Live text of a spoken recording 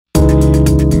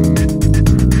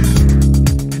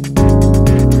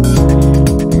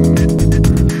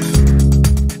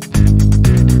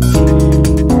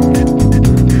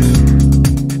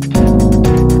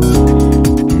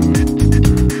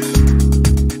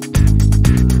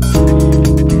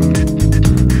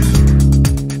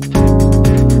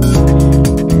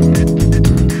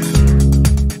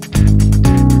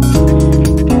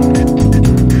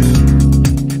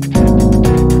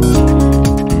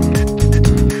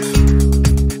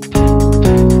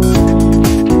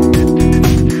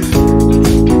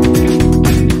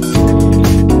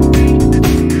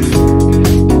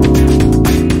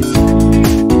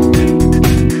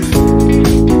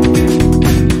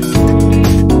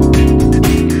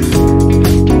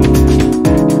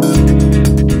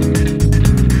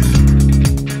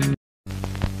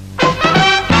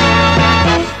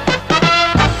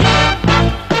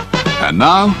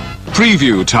Now,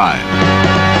 preview time.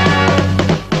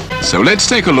 So let's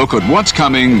take a look at what's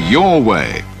coming your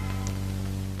way.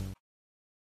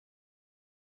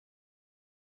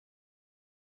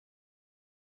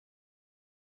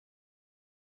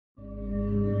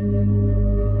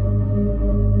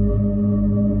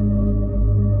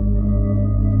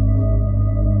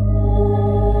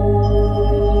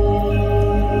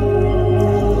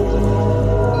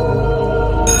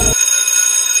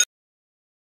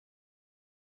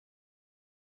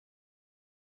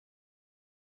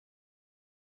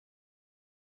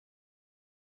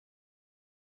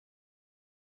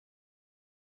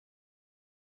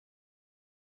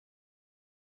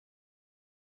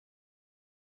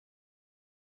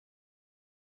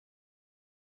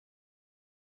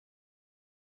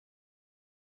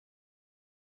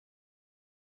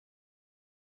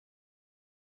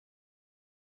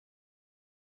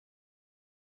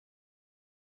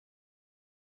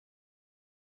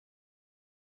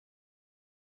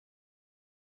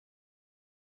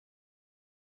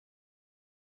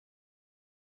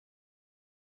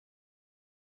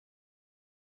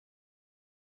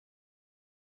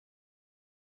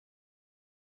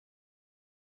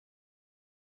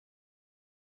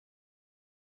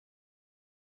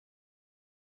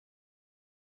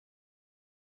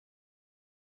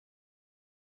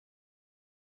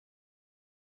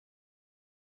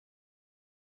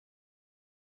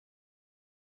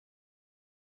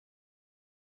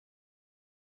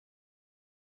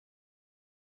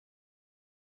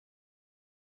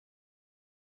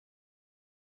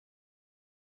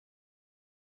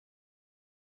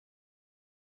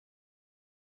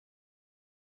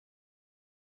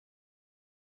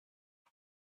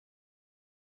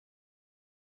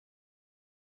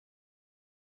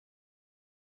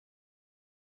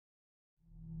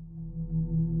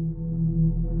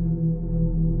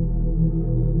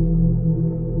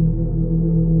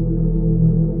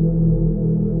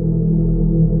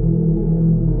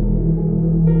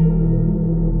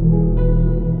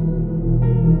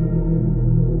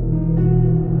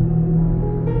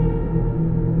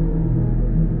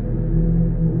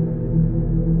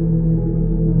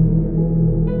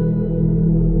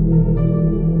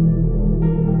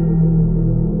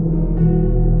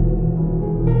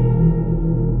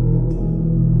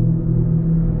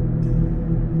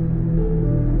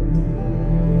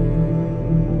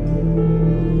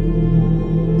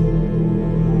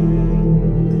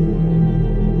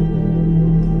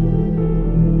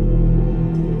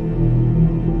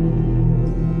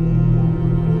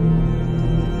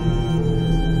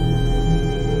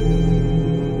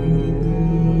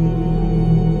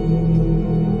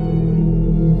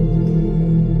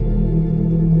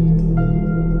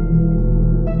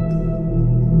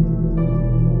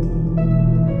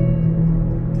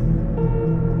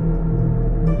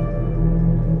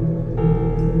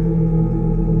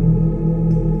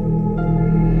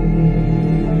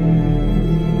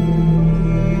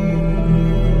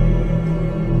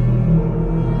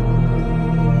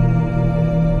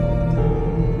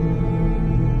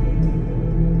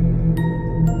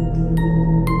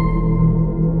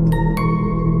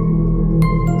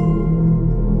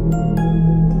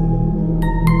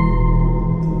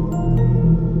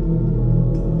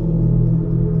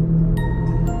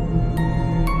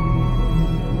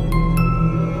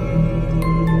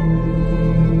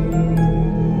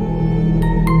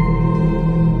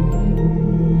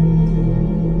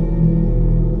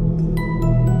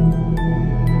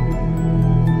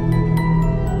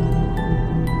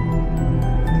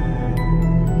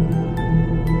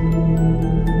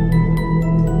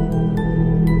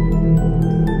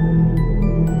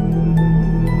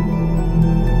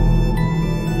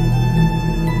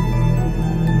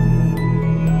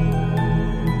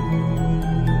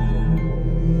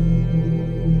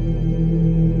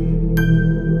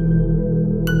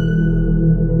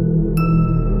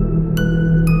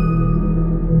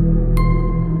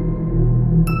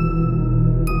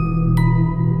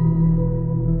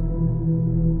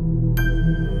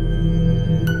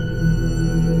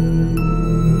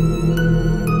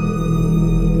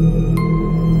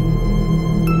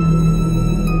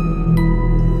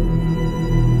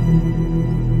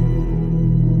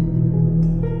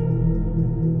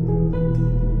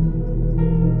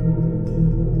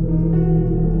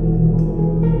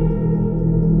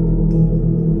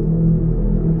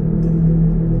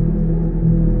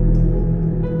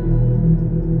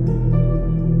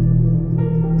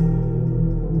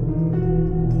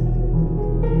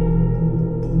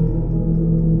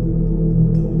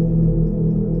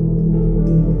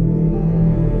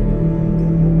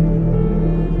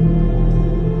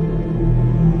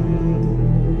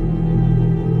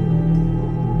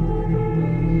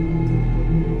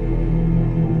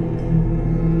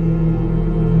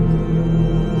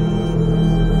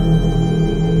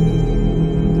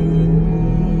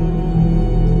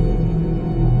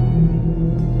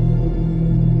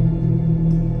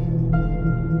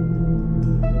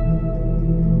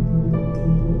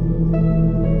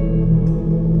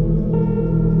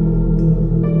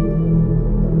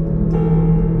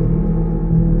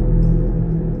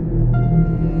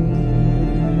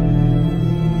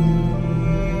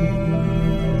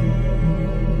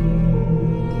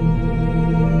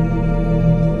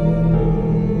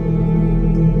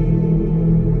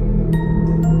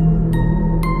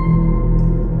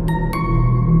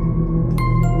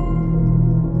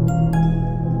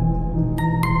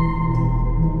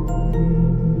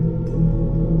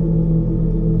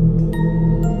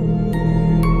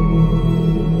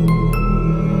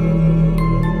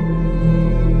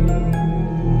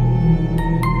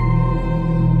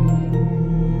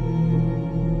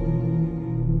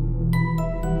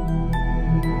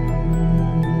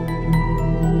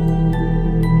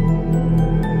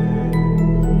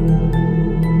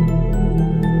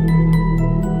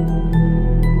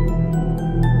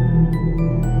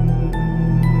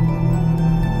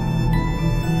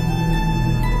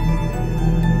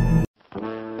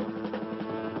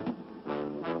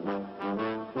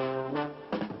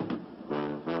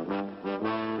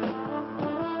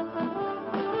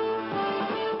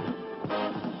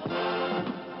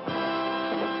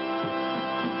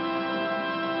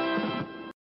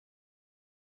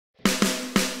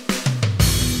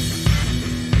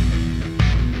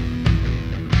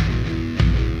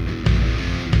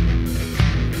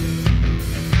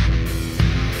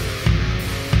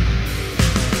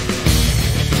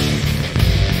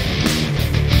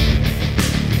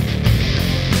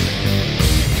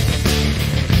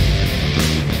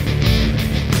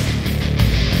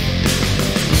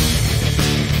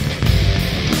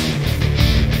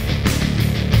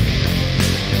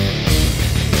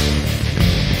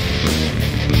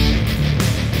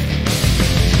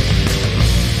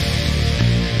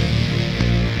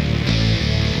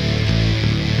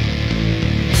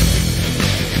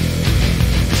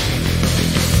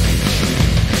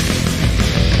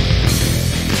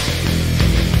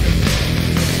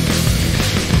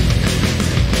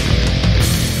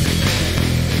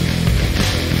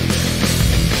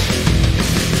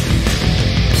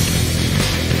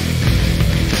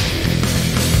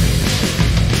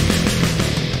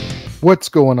 What's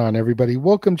going on, everybody?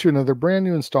 Welcome to another brand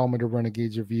new installment of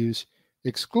Renegades Reviews,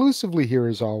 exclusively here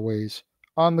as always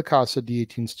on the Casa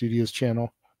D18 Studios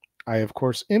channel. I, of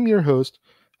course, am your host,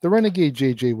 the Renegade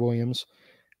JJ Williams,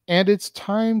 and it's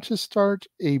time to start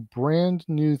a brand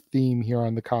new theme here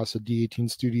on the Casa D18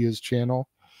 Studios channel.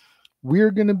 We're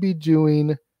going to be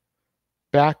doing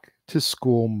Back to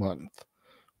School Month.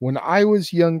 When I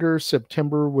was younger,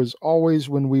 September was always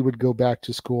when we would go back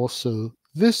to school, so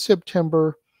this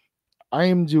September, I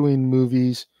am doing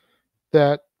movies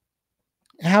that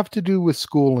have to do with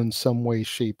school in some way,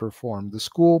 shape, or form. The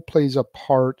school plays a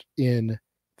part in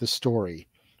the story.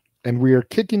 And we are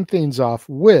kicking things off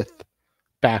with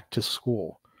Back to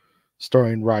School,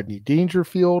 starring Rodney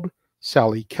Dangerfield,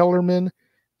 Sally Kellerman,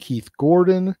 Keith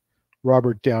Gordon,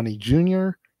 Robert Downey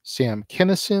Jr., Sam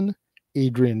Kinison,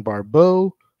 Adrienne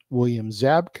Barbeau, William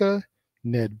Zabka,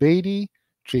 Ned Beatty,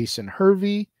 Jason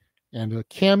Hervey, and a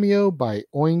cameo by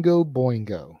Oingo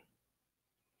Boingo.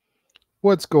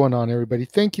 What's going on, everybody?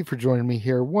 Thank you for joining me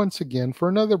here once again for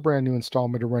another brand new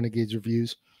installment of Renegades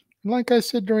Reviews. And like I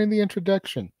said during the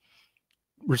introduction,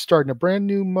 we're starting a brand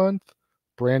new month,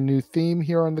 brand new theme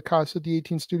here on the Casa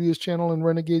D18 Studios channel and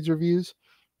Renegades Reviews.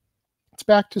 It's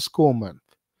Back to School Month.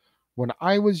 When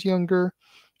I was younger,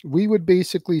 we would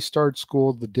basically start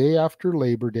school the day after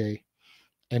Labor Day,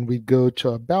 and we'd go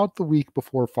to about the week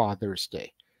before Father's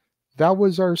Day. That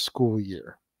was our school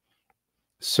year.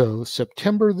 So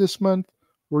September this month,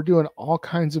 we're doing all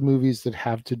kinds of movies that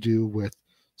have to do with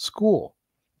school.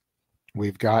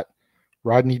 We've got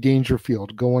Rodney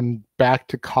Dangerfield going back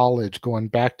to college, going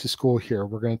back to school here.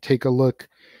 We're going to take a look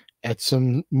at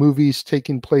some movies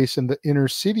taking place in the inner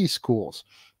city schools,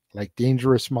 like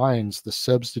Dangerous Minds, The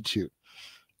Substitute.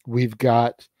 We've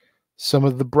got some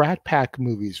of the Brat Pack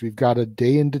movies. We've got A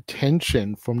Day in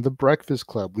Detention from The Breakfast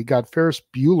Club. We got Ferris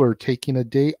Bueller taking a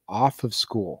day off of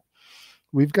school.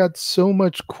 We've got so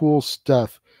much cool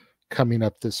stuff coming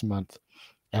up this month.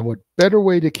 And what better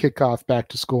way to kick off Back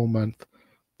to School Month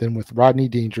than with Rodney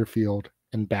Dangerfield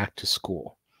and Back to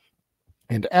School.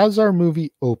 And as our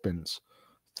movie opens,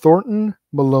 Thornton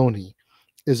Maloney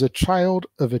is a child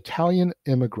of Italian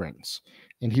immigrants,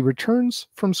 and he returns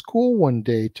from school one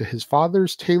day to his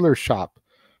father's tailor shop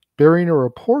bearing a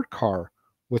report card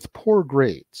with poor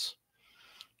grades.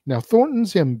 Now,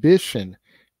 Thornton's ambition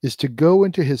is to go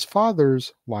into his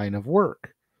father's line of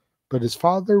work, but his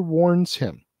father warns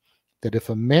him that if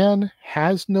a man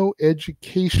has no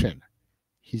education,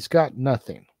 he's got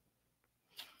nothing.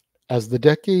 As the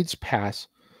decades pass,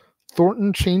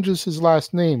 Thornton changes his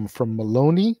last name from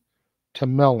Maloney to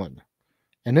Mellon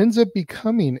and ends up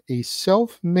becoming a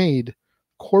self-made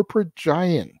corporate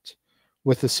giant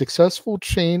with a successful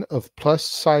chain of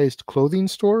plus-sized clothing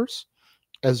stores,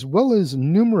 as well as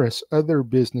numerous other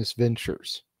business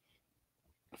ventures.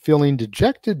 Feeling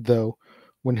dejected, though,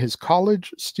 when his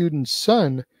college student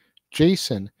son,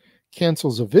 Jason,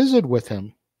 cancels a visit with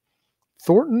him,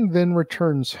 Thornton then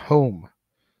returns home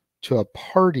to a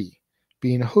party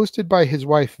being hosted by his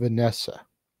wife, Vanessa.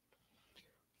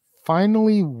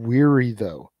 Finally weary,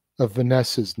 though, of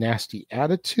Vanessa's nasty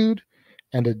attitude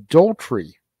and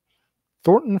adultery,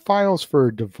 Thornton files for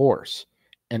a divorce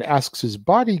and asks his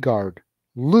bodyguard,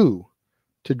 Lou,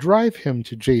 to drive him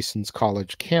to Jason's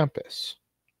college campus.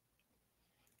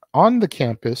 On the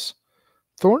campus,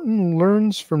 Thornton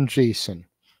learns from Jason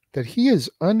that he is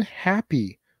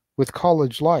unhappy with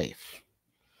college life.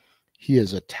 He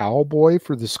is a towel boy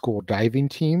for the school diving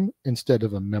team instead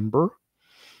of a member.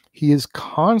 He is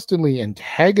constantly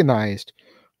antagonized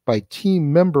by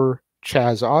team member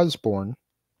Chaz Osborne,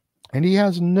 and he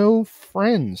has no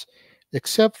friends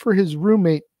except for his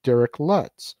roommate Derek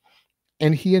Lutz,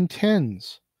 and he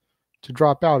intends to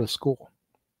drop out of school.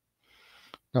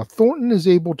 Now, Thornton is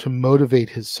able to motivate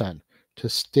his son to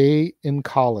stay in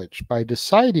college by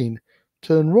deciding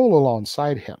to enroll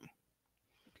alongside him.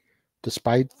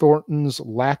 Despite Thornton's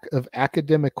lack of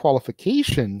academic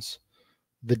qualifications,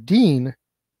 the dean,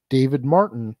 David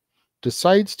Martin,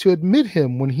 decides to admit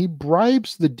him when he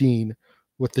bribes the dean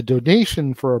with the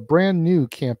donation for a brand new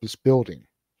campus building.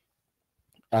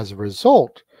 As a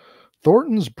result,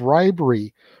 Thornton's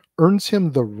bribery earns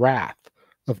him the wrath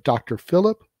of Dr.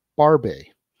 Philip Barbet,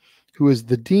 who is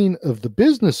the dean of the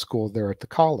business school there at the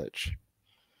college.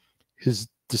 His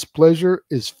displeasure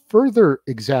is further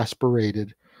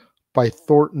exasperated by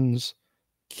Thornton's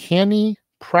canny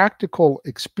practical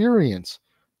experience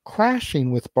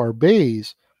clashing with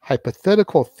Barbet's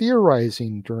hypothetical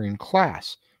theorizing during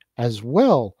class, as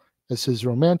well as his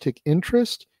romantic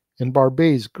interest in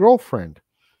Barbet's girlfriend,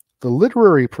 the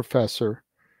literary professor,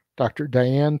 Dr.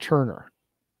 Diane Turner.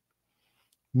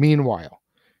 Meanwhile,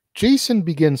 Jason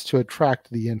begins to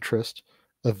attract the interest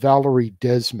of Valerie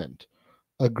Desmond,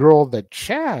 a girl that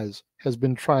Chaz has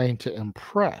been trying to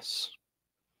impress.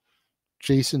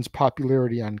 Jason's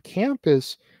popularity on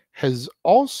campus has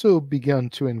also begun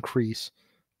to increase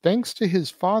thanks to his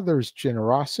father's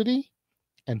generosity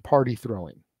and party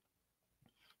throwing.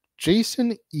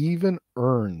 Jason even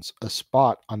earns a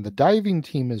spot on the diving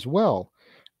team as well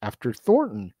after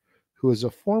Thornton, who is a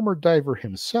former diver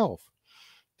himself,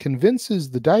 convinces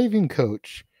the diving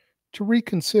coach to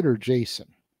reconsider Jason.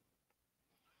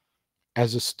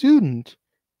 As a student,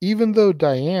 even though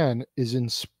Diane is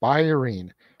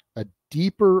inspiring a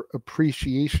deeper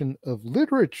appreciation of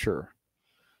literature,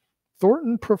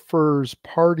 Thornton prefers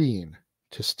partying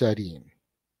to studying.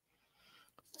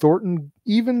 Thornton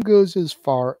even goes as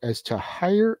far as to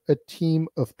hire a team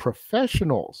of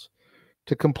professionals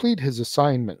to complete his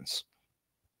assignments,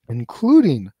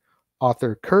 including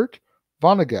author Kurt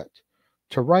Vonnegut,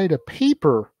 to write a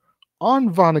paper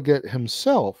on Vonnegut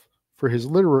himself for his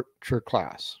literature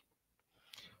class.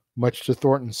 Much to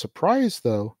Thornton's surprise,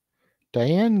 though,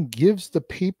 Diane gives the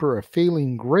paper a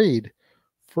failing grade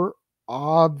for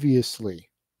obviously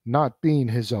not being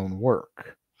his own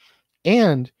work,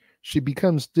 and she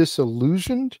becomes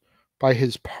disillusioned by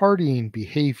his partying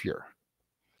behavior.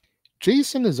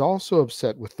 Jason is also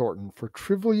upset with Thornton for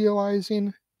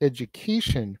trivializing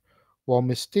education while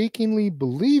mistakenly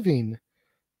believing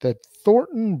that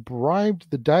Thornton bribed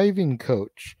the diving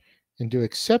coach into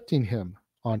accepting him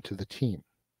onto the team.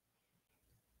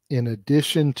 In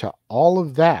addition to all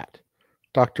of that,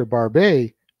 Dr.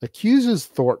 Barbet accuses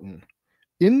Thornton,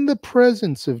 in the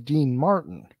presence of Dean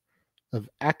Martin, of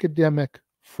academic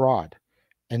fraud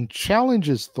and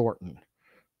challenges Thornton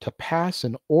to pass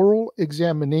an oral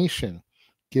examination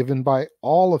given by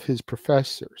all of his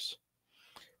professors,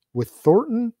 with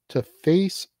Thornton to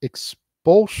face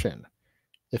expulsion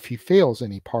if he fails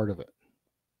any part of it.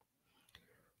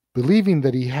 Believing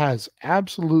that he has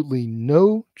absolutely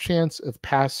no chance of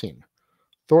passing,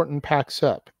 Thornton packs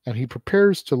up and he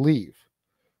prepares to leave.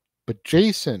 But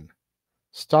Jason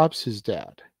stops his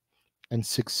dad and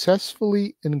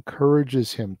successfully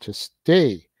encourages him to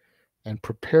stay and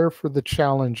prepare for the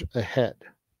challenge ahead.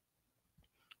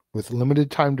 With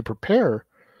limited time to prepare,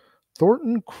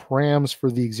 Thornton crams for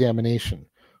the examination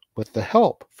with the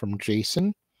help from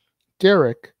Jason,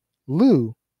 Derek,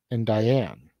 Lou, and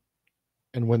Diane.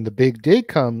 And when the big day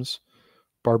comes,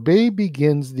 Barbet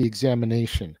begins the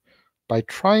examination by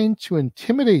trying to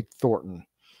intimidate Thornton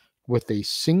with a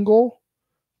single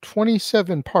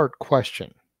 27-part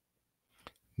question.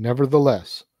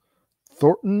 Nevertheless,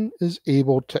 Thornton is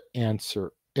able to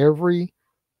answer every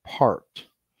part,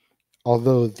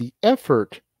 although the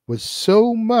effort was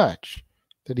so much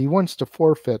that he wants to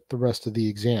forfeit the rest of the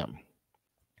exam.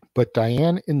 But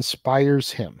Diane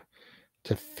inspires him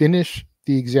to finish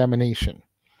the examination,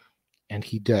 and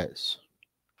he does.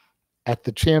 At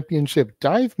the championship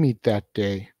dive meet that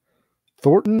day,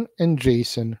 Thornton and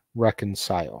Jason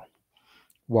reconcile,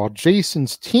 while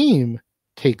Jason's team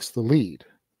takes the lead.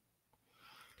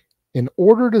 In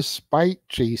order to spite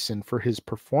Jason for his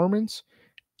performance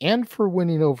and for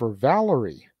winning over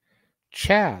Valerie,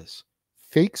 Chaz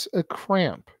fakes a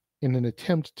cramp in an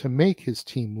attempt to make his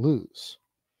team lose.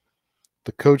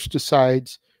 The coach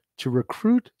decides to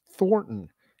recruit Thornton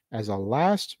as a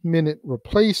last-minute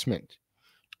replacement,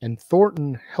 and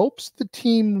Thornton helps the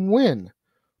team win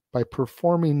by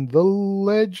performing the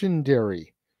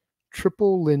legendary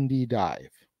triple Lindy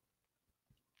dive.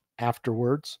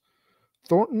 Afterwards,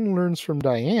 Thornton learns from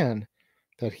Diane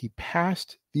that he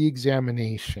passed the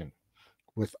examination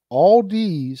with all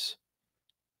D's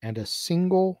and a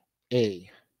single A,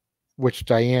 which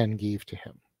Diane gave to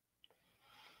him.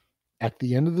 At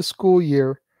the end of the school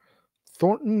year,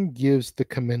 Thornton gives the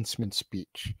commencement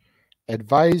speech,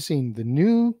 advising the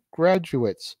new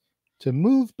graduates to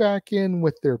move back in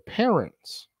with their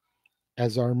parents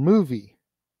as our movie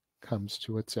comes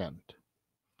to its end.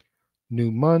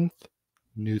 New month,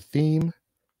 new theme,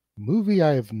 movie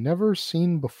I have never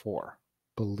seen before,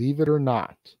 believe it or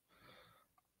not.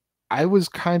 I was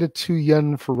kind of too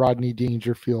young for Rodney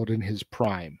Dangerfield in his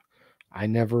prime. I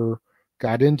never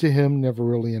got into him, never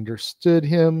really understood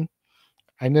him.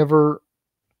 I never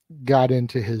got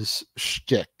into his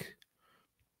shtick.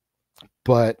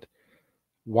 But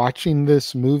watching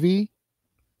this movie,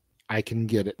 I can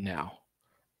get it now.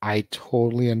 I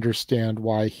totally understand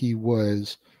why he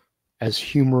was as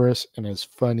humorous and as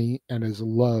funny and as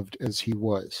loved as he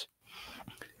was.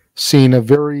 Seeing a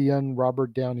very young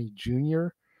Robert Downey Jr.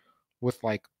 with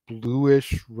like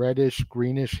bluish, reddish,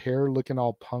 greenish hair looking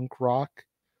all punk rock,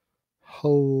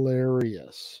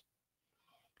 hilarious.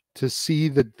 to see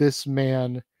that this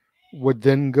man would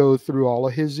then go through all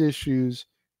of his issues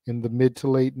in the mid to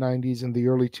late 90s and the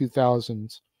early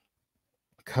 2000s,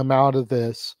 come out of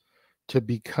this to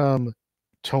become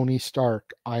Tony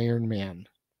Stark, Iron Man.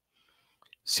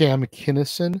 Sam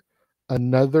Kinison,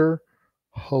 another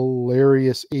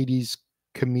hilarious 80s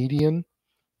comedian,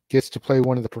 gets to play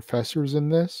one of the professors in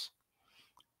this.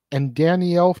 And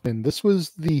Danny Elfman, this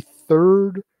was the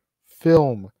third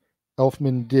film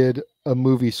Elfman did a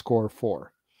movie score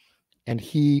for. And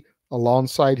he,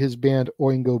 alongside his band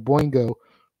Oingo Boingo,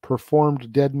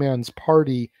 performed Dead Man's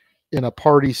Party in a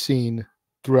party scene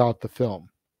throughout the film.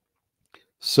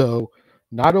 So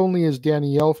not only is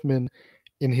Danny Elfman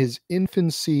in his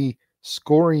infancy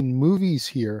scoring movies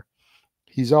here,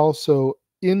 he's also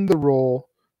in the role,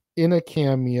 in a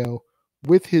cameo,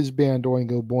 with his band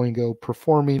Oingo Boingo,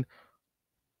 performing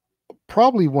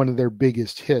probably one of their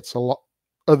biggest hits,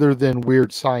 other than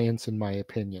Weird Science, in my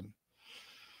opinion.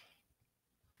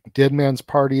 Dead Man's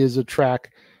Party is a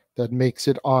track that makes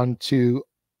it onto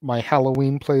my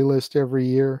Halloween playlist every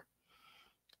year.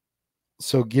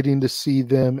 So getting to see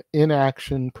them in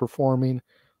action performing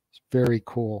is very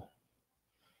cool.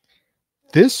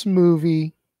 This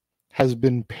movie has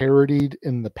been parodied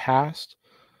in the past.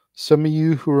 Some of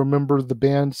you who remember the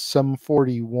band Sum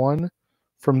 41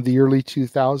 from the early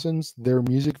 2000s, their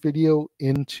music video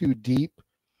Into Deep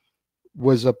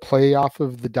was a play off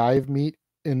of the dive meet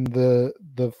in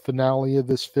the finale of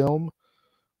this film,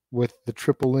 with the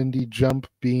triple Indy jump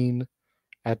being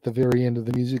at the very end of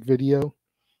the music video.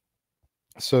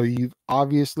 So you've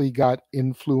obviously got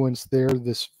influence there.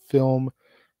 This film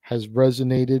has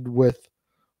resonated with,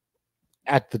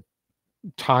 at the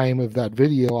time of that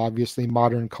video, obviously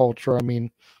modern culture. I mean,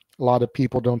 a lot of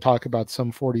people don't talk about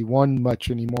Sum 41 much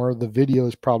anymore. The video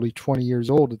is probably 20 years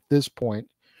old at this point,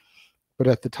 but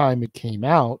at the time it came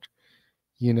out,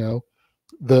 you know,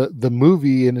 the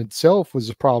movie in itself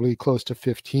was probably close to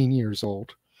 15 years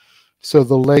old. So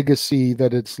the legacy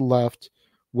that it's left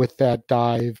with that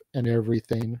dive and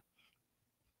everything,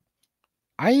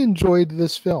 I enjoyed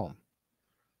this film.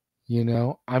 You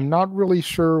know, I'm not really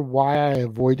sure why I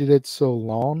avoided it so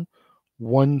long.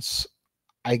 Once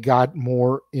I got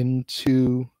more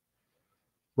into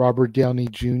Robert Downey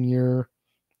Jr.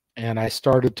 and I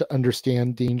started to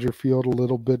understand Dangerfield a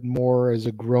little bit more as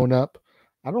a grown-up,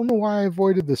 I don't know why I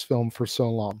avoided this film for so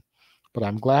long, but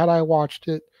I'm glad I watched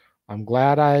it. I'm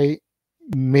glad I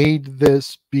made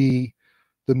this be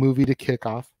the movie to kick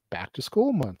off Back to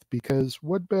School month, because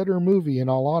what better movie, in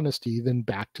all honesty, than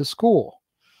Back to School?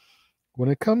 When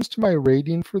it comes to my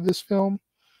rating for this film,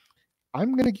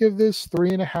 I'm going to give this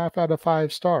 3.5 out of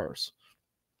 5 stars.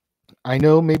 I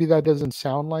know maybe that doesn't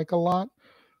sound like a lot,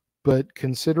 but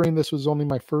considering this was only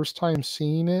my first time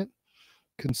seeing it,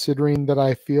 considering that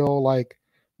I feel like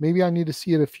maybe I need to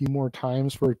see it a few more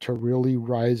times for it to really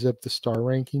rise up the star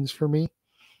rankings for me,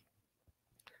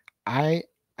 I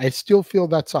still feel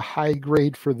that's a high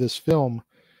grade for this film,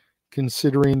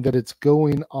 considering that it's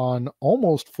going on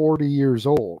almost 40 years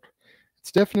old.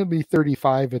 It's definitely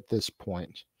 35 at this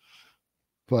point.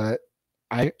 But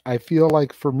I feel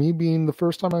like for me, being the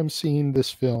first time I'm seeing this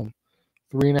film,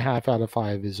 3.5 out of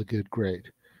 5 is a good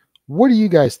grade. What do you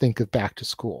guys think of Back to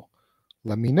School?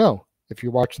 Let me know. If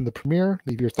you're watching the premiere,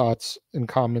 leave your thoughts and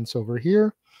comments over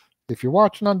here. If you're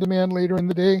watching on demand later in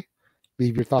the day,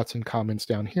 leave your thoughts and comments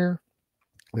down here.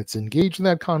 Let's engage in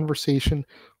that conversation.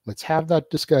 Let's have that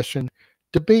discussion.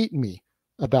 Debate me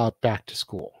about Back to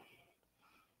School.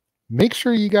 Make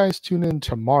sure you guys tune in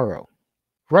tomorrow,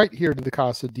 right here to the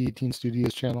Casa D18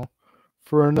 Studios channel,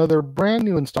 for another brand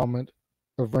new installment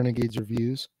of Renegades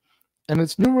Reviews. And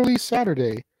it's new release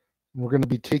Saturday. We're going to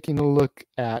be taking a look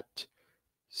at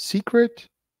Secret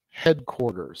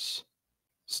Headquarters,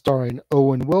 starring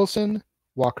Owen Wilson,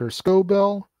 Walker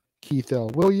Scobell, Keith L.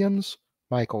 Williams,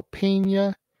 Michael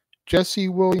Pena, Jesse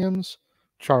Williams,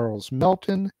 Charles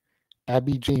Melton,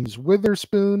 Abby James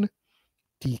Witherspoon,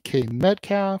 DK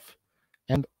Metcalf,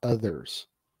 and others.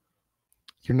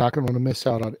 You're not going to want to miss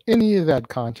out on any of that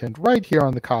content right here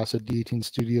on the Casa D18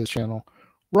 Studios channel,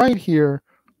 right here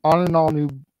on an all-new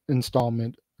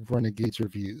installment of Renegades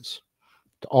Reviews.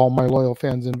 To all my loyal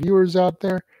fans and viewers out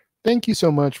there, thank you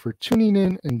so much for tuning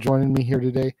in and joining me here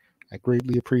today. I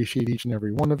greatly appreciate each and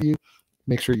every one of you.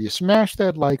 Make sure you smash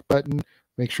that like button.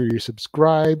 Make sure you're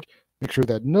subscribed. Make sure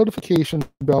that notification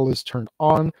bell is turned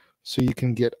on so you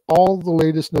can get all the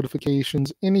latest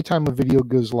notifications anytime a video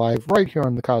goes live right here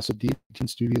on the Casa D18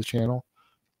 Studios channel.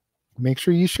 Make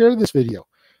sure you share this video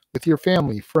with your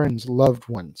family, friends, loved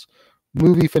ones,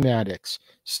 movie fanatics,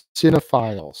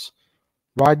 cinephiles,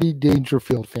 Rodney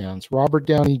Dangerfield fans, Robert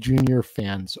Downey Jr.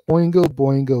 fans, Oingo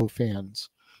Boingo fans,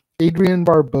 Adrian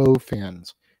Barbeau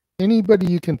fans, anybody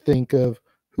you can think of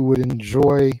who would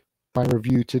enjoy my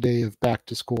review today of Back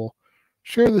to School,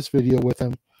 share this video with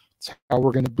them. It's how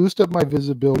we're going to boost up my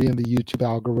visibility in the YouTube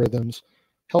algorithms,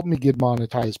 help me get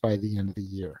monetized by the end of the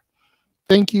year.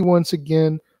 Thank you once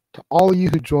again to all of you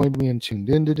who joined me and tuned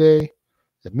in today.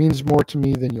 It means more to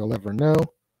me than you'll ever know.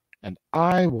 And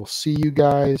I will see you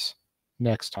guys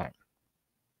next time.